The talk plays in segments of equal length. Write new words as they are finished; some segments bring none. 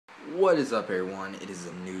What is up, everyone? It is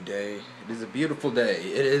a new day. It is a beautiful day.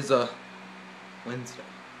 It is a Wednesday.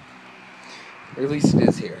 Or at least it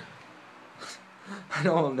is here. I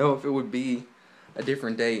don't know if it would be a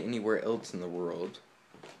different day anywhere else in the world,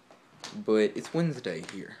 but it's Wednesday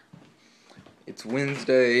here. It's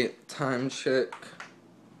Wednesday. Time check.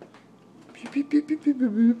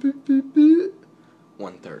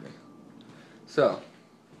 1:30. So,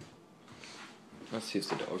 let's see if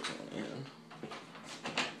the dog's on in.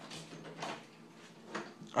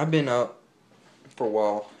 I've been up for a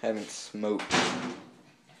while, haven't smoked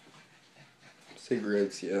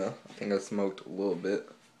cigarettes, yeah. I think I smoked a little bit,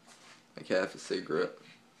 like half a cigarette.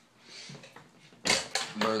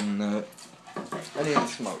 More than that, I didn't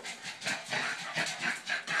smoke.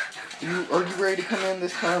 Are you ready to come in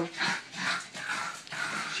this time?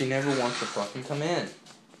 She never wants to fucking come in.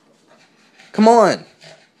 Come on!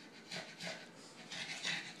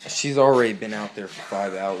 She's already been out there for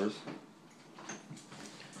 5 hours.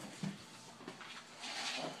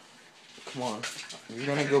 Come on. You're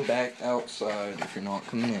gonna go back outside if you're not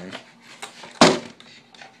coming in.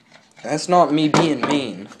 That's not me being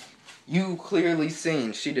mean. You clearly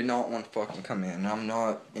seen she did not want to fucking come in. I'm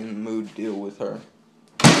not in the mood to deal with her.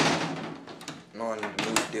 I'm not in the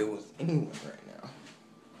mood to deal with anyone right now.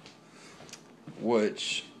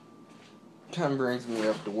 Which kind of brings me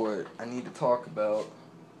up to what I need to talk about.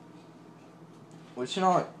 Which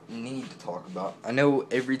not need to talk about. I know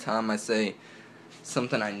every time I say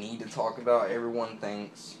something I need to talk about, everyone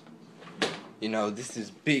thinks, you know, this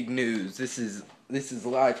is big news. This is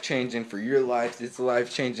life changing for your life. This is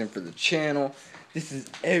life changing for the channel. This is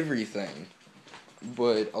everything.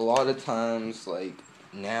 But a lot of times, like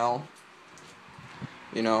now,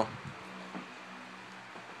 you know,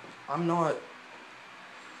 I'm not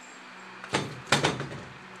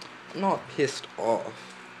pissed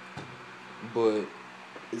off, but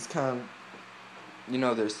it's kind of, you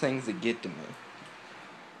know, there's things that get to me.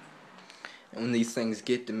 And when these things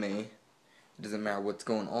get to me, it doesn't matter what's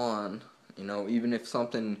going on, you know, even if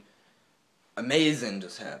something amazing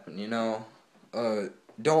just happened, you know.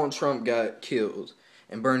 Donald Trump got killed,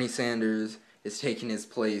 and Bernie Sanders is taking his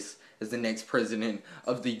place as the next president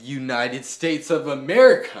of the United States of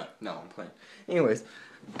America. No, I'm playing. Anyways,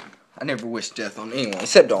 I never wish death on anyone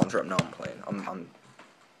except Donald Trump. No, I'm playing.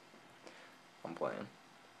 I'm playing.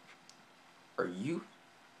 Are you?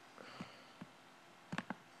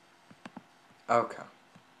 Okay.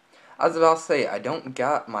 I was about to say, I don't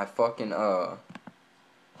got my fucking,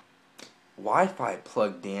 Wi-Fi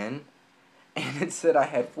plugged in, and it said I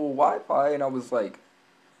had full Wi-Fi, and I was like,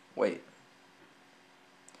 wait,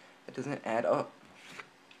 it doesn't add up.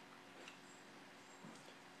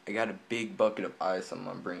 I got a big bucket of ice I'm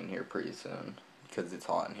gonna bring in here pretty soon, because it's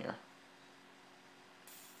hot in here.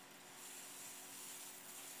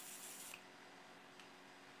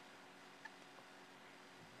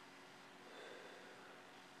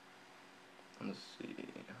 Let's see.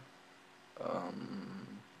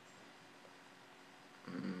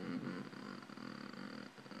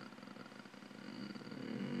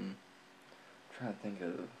 Trying to think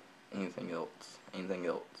of anything else.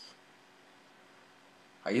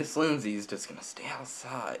 I guess Lindsay's just gonna stay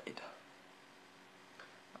outside.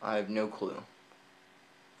 I have no clue.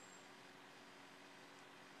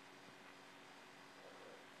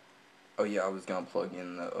 Oh yeah, I was gonna plug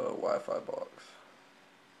in the Wi-Fi box.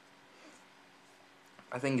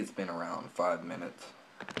 I think it's been around 5 minutes.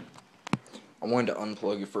 I wanted to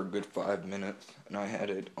unplug it for a good 5 minutes, and I had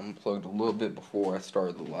it unplugged a little bit before I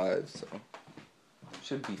started the live, so it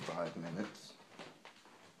should be 5 minutes.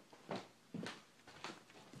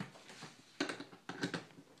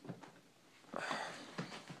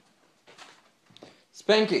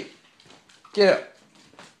 Spanky, get up.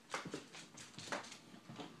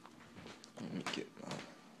 Let me get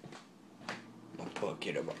my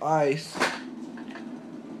bucket of ice.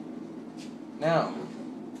 Now,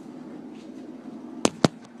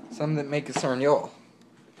 something that may concern y'all.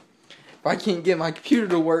 If I can't get my computer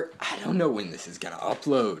to work, I don't know when this is gonna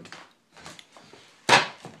upload.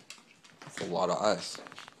 That's a lot of ice.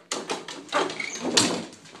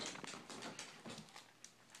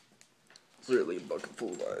 It's literally a bucket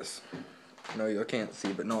full of ice. I know y'all can't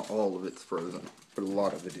see, but not all of it's frozen, but a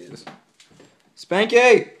lot of it is.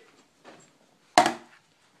 Spanky!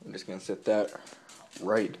 I'm just gonna set that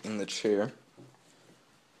right in the chair.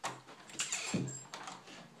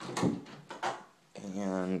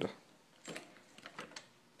 And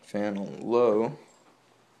fan on low.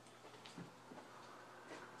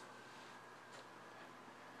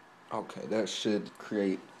 Okay, that should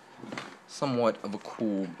create somewhat of a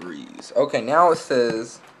cool breeze. Okay, now it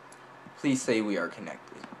says, please say we are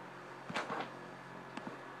connected.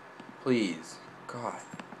 Please. God.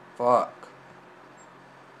 Fuck.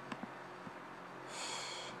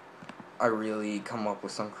 I really come up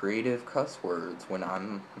with some creative cuss words when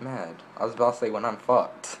I'm mad. I was about to say when I'm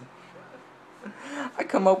fucked. I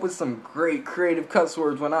come up with some great creative cuss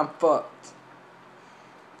words when I'm fucked.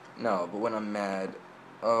 No, but when I'm mad,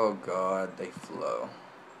 oh god, they flow.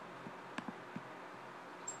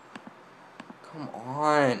 Come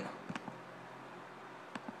on.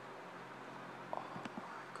 Oh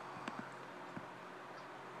my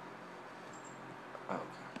god.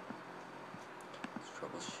 Okay. Let's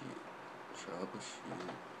troubleshoot.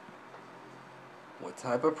 Troubleshoot. What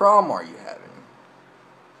type of problem are you having?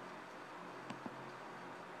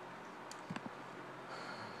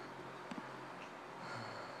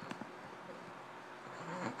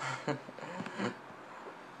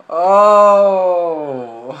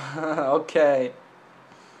 Oh, okay.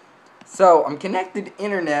 So, I'm connected to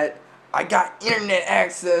internet. I got internet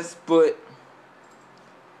access, but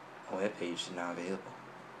web page is not available.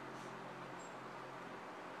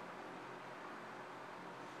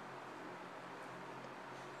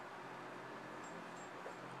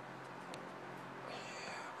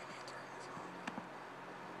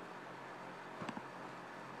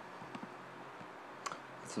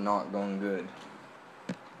 It's not going good.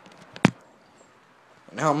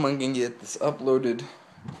 Now I'm gonna get this uploaded.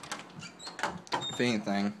 If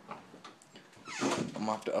anything, I'm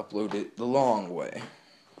gonna have to upload it the long way.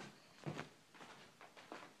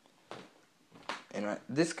 And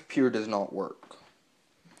this computer does not work.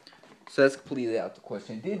 So that's completely out the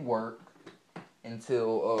question. It did work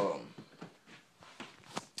until,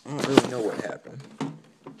 I don't really know what happened.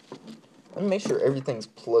 Let me make sure everything's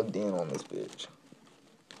plugged in on this bitch.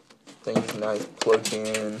 Things nice, plugged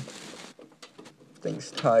in.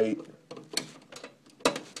 Things tight.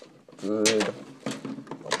 Good.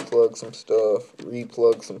 Unplug some stuff.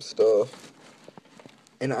 Replug some stuff.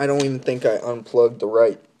 And I don't even think I unplugged the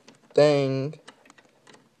right thing.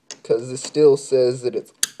 Because it still says that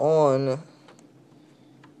it's on.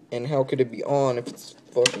 And how could it be on if it's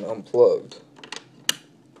fucking unplugged?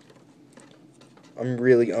 I'm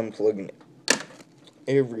really unplugging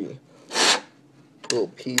every little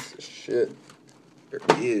piece of shit there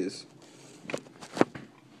is.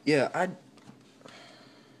 Yeah, I have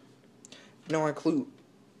no clue.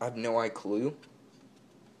 I have no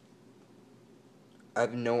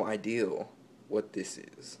idea what this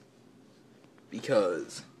is.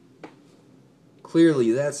 Because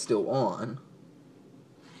clearly that's still on.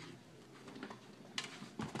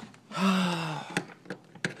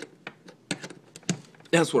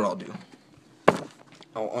 That's what I'll do.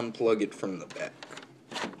 I'll unplug it from the back.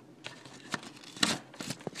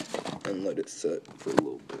 And let it set for a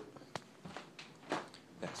little bit.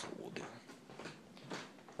 That's what we'll do.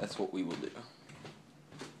 That's what we will do.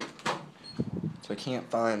 So I can't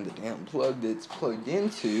find the damn plug that's plugged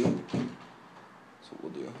into. That's what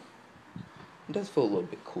we'll do. It does feel a little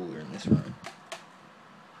bit cooler in this room.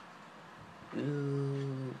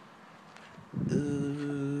 Ooh.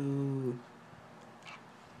 Ooh.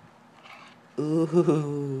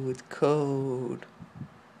 Ooh, it's cold.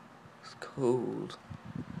 It's cold.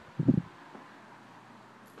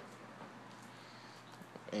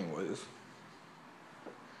 Anyways.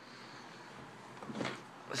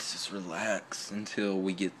 Let's just relax until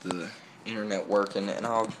we get the internet working, and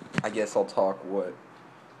I guess I'll talk what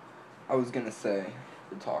I was gonna say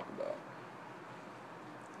to talk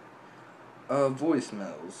about.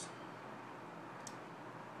 Voicemails.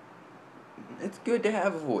 It's good to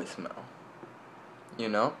have a voicemail. You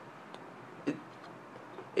know?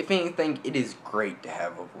 If anything, it is great to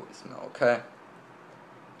have a voicemail, okay?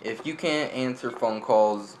 If you can't answer phone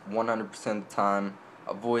calls 100% of the time,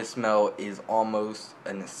 a voicemail is almost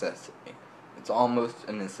a necessity. It's almost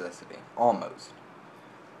a necessity. Almost.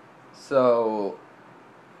 So,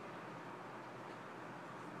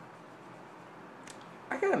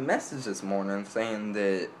 I got a message this morning saying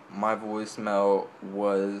that my voicemail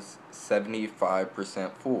was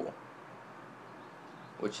 75% full.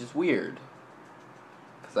 Which is weird.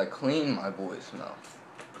 Because I cleaned my voicemail.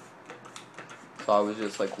 So I was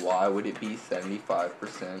just like, why would it be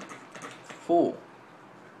 75% full?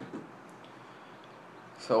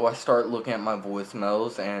 So I start looking at my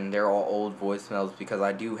voicemails, and they're all old voicemails because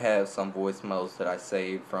I do have some voicemails that I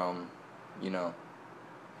saved from,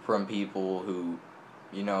 from people who,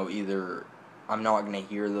 either I'm not going to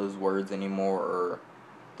hear those words anymore, or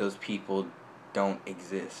those people don't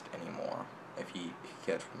exist anymore, if you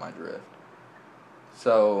catch my drift.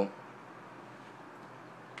 So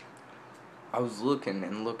I was looking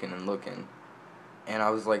and looking and looking, and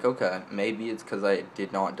I was like, okay, maybe it's because I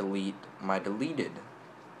did not delete my deleted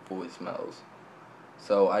voicemails.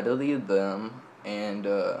 So I deleted them, and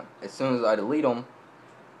as soon as I delete them,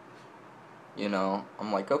 you know,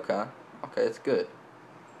 I'm like, okay, it's good.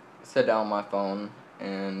 I sit down on my phone,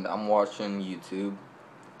 and I'm watching YouTube,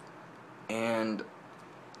 and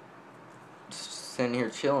just sitting here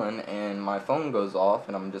chilling, and my phone goes off,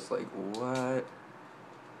 and I'm just like, what?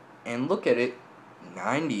 And look at it,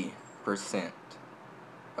 90%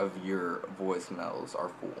 of your voicemails are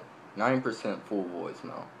full. 90% full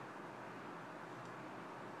voicemail.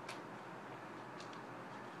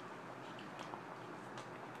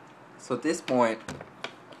 So at this point,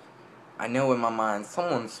 I know in my mind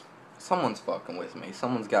someone's fucking with me.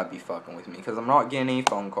 Someone's got to be fucking with me because I'm not getting any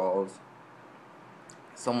phone calls.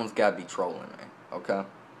 Someone's got to be trolling me, okay?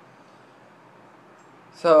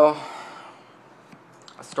 So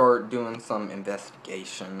I start doing some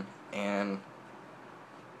investigation, and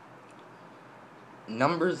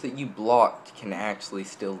numbers that you blocked can actually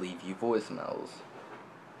still leave you voicemails.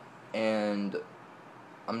 And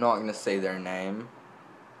I'm not going to say their name,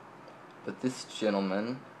 but this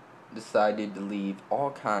gentleman decided to leave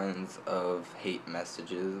all kinds of hate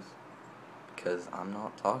messages because I'm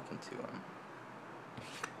not talking to him.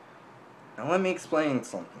 Now let me explain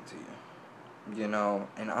something to you. You know,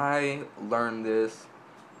 and I learned this,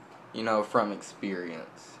 you know, from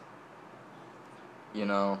experience. You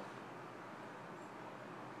know,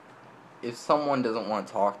 if someone doesn't want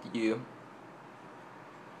to talk to you,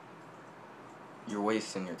 you're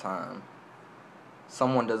wasting your time.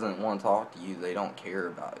 Someone doesn't want to talk to you, they don't care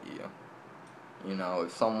about you. You know,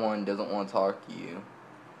 if someone doesn't want to talk to you,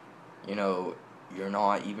 you know, you're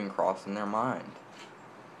not even crossing their mind.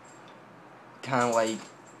 Kind of like,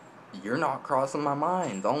 you're not crossing my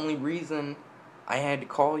mind. The only reason I had to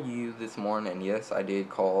call you this morning, yes, I did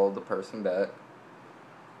call the person back.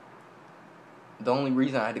 The only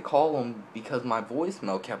reason I had to call them because my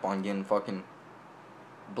voicemail kept on getting fucking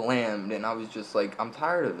blammed, and I was just like, I'm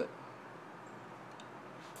tired of it.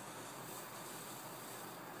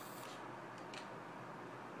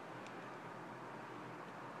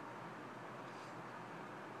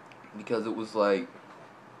 Because it was like,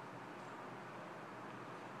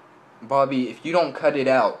 Bobby, if you don't cut it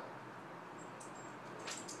out,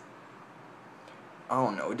 I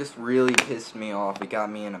don't know, it just really pissed me off. It got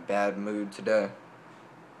me in a bad mood today.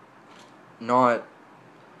 Not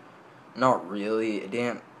really. It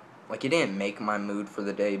didn't make my mood for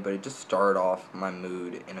the day, but it just started off my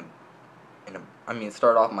mood it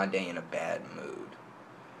started off my day in a bad mood.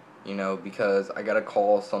 You know, because I gotta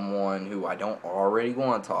call someone who I don't already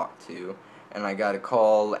want to talk to, and I gotta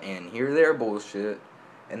call and hear their bullshit,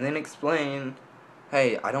 and then explain,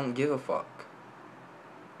 hey, I don't give a fuck.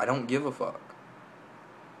 I don't give a fuck.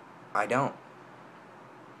 I don't.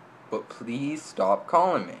 But please stop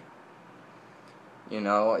calling me. You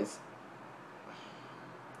know, it's...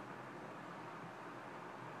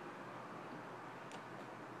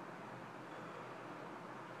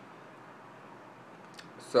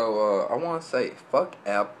 So, I want to say, fuck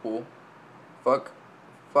Apple. Fuck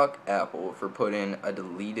Apple for putting a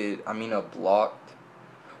blocked...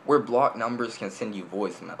 Where blocked numbers can send you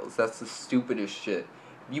voicemails. That's the stupidest shit.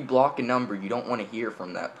 If you block a number, you don't want to hear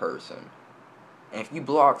from that person. And if you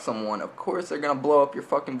block someone, of course they're gonna blow up your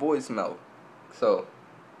fucking voicemail. So,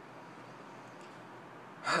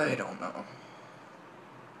 I don't know.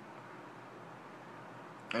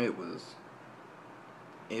 It was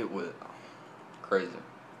crazy.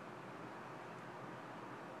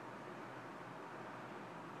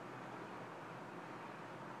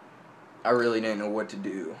 I really didn't know what to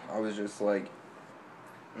do. I was just like,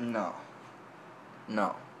 no.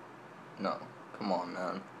 Come on,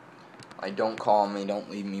 man. Like, don't call me,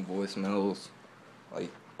 don't leave me voicemails.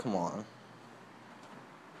 Like, come on.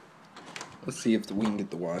 Let's see if we can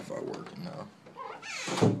get the Wi-Fi working now.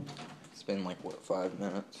 It's been like, what, 5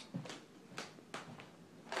 minutes?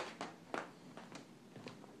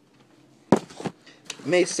 It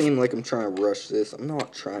may seem like I'm trying to rush this. I'm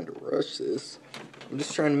not trying to rush this. I'm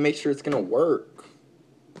just trying to make sure it's gonna work.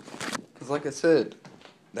 Because like I said,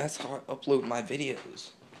 that's how I upload my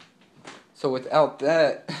videos. So without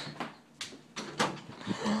that,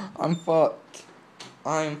 I'm fucked.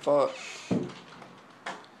 I am fucked.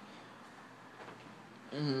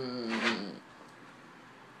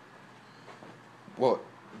 What?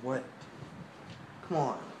 Come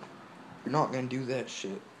on. You're not gonna do that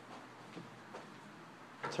shit.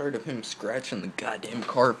 I'm tired of him scratching the goddamn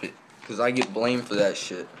carpet. Because I get blamed for that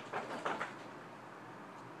shit.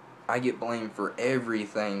 I get blamed for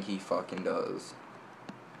everything he fucking does.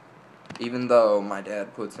 Even though my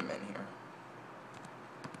dad puts him in here.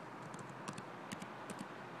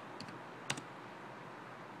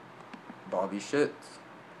 Bobby shits.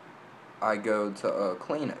 I go to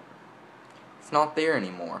clean it. It's not there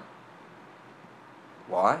anymore.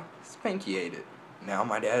 Why? Spanky ate it. Now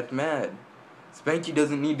my dad's mad. Spanky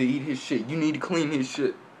doesn't need to eat his shit. You need to clean his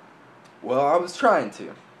shit. Well, I was trying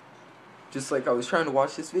to. Just like I was trying to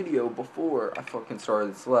watch this video before I fucking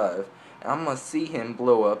started this live. And I'm gonna see him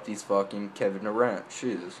blow up these fucking Kevin Durant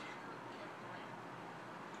shoes.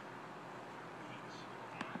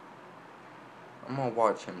 I'm gonna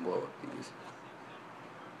watch him blow up these.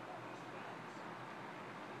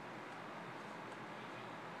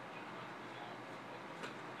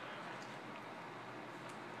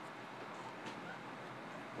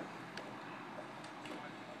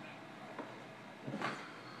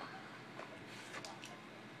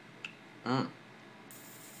 Mm.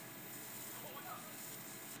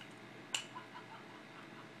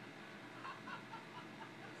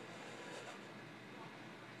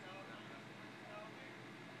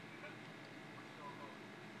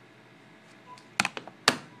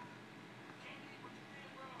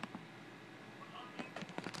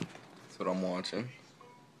 That's what I'm watching.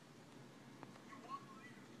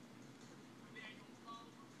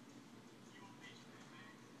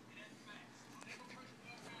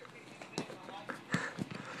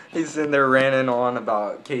 He's sitting there ranting on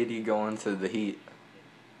about KD going to the Heat.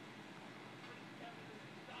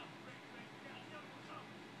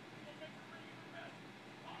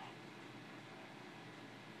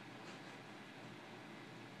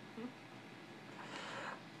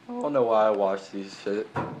 I don't know why I watch these shit.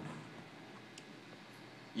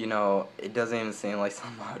 You know, it doesn't even seem like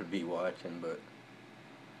something I would be watching, but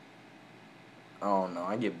I don't know,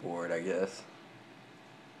 I get bored, I guess.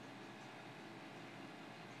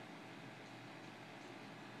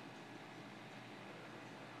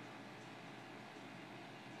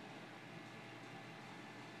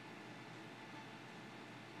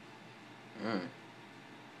 Mm.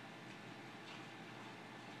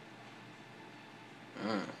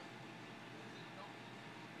 Mm.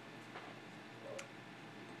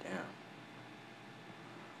 Damn.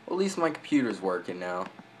 Well, at least my computer's working now.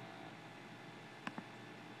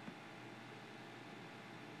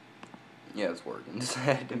 Yeah, it's working. Just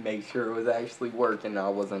had to make sure it was actually working. I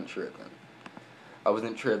wasn't tripping. I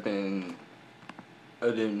wasn't tripping. I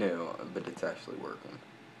didn't know, but it's actually working.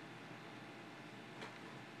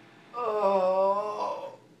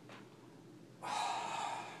 Oh.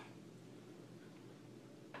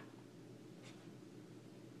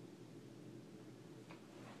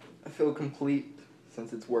 I feel complete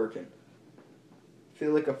since it's working. I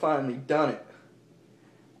feel like I finally done it.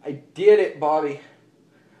 I did it, Bobby.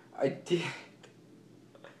 I did.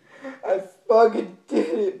 I fucking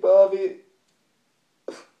did it, Bobby.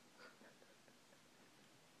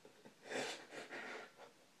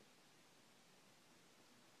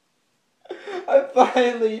 I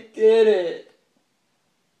finally did it.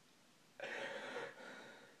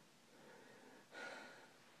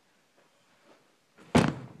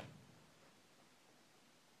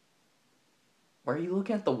 Why are you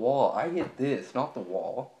looking at the wall? I hit this, not the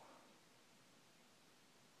wall.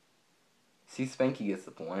 See, Spanky gets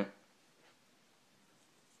the point.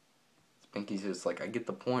 Spanky's just like, I get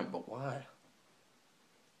the point, but why?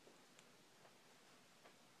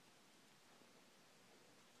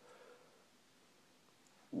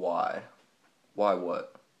 Why? Why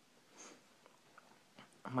what?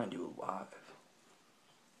 I might do a live.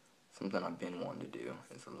 Something I've been wanting to do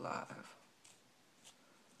is a live.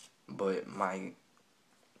 But my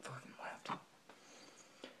fucking laptop.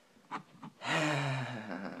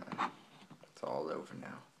 It's all over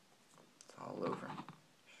now. It's all over.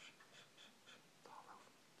 It's all over.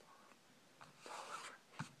 It's all over.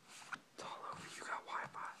 It's all over. You got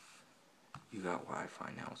Wi-Fi. You got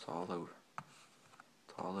Wi-Fi now. It's all over.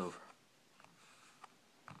 It's all over.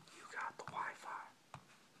 You got the Wi-Fi.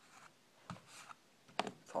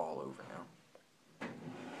 It's all over now.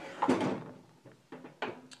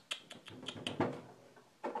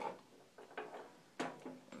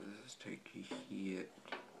 Let's take a hit.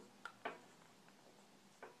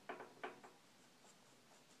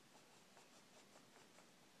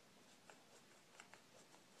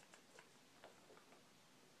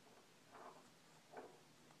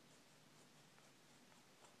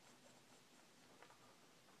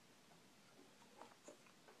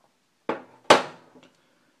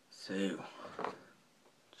 So,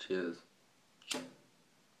 cheers.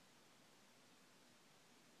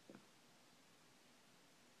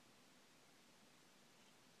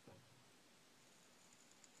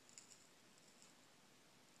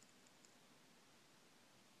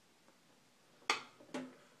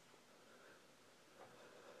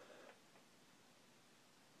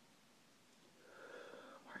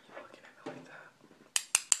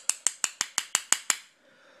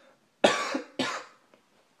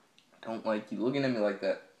 don't like you looking at me like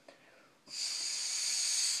that.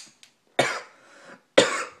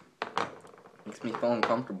 Makes me feel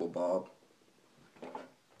uncomfortable, Bob.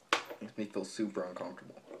 Makes me feel super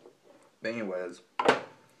uncomfortable. But anyways,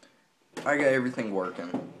 I got everything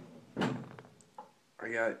working. I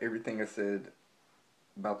got everything I said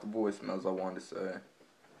about the voicemails I wanted to say. I'm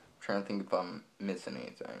trying to think if I'm missing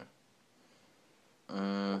anything.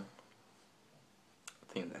 I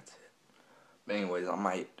think that's it. But anyways, I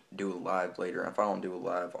might do a live later. If I don't do a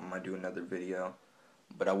live, I might do another video.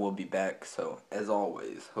 But I will be back, so as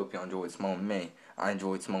always, hope y'all enjoyed smoking with me. I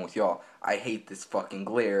enjoyed smoking with y'all. I hate this fucking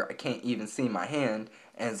glare. I can't even see my hand.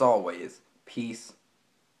 And as always, peace.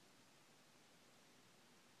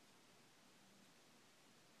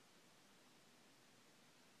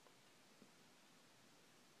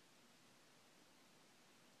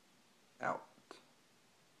 Out.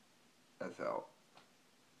 That's out.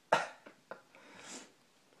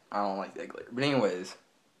 I don't like that glare. But anyways,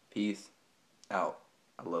 peace out.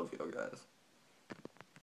 I love y'all guys.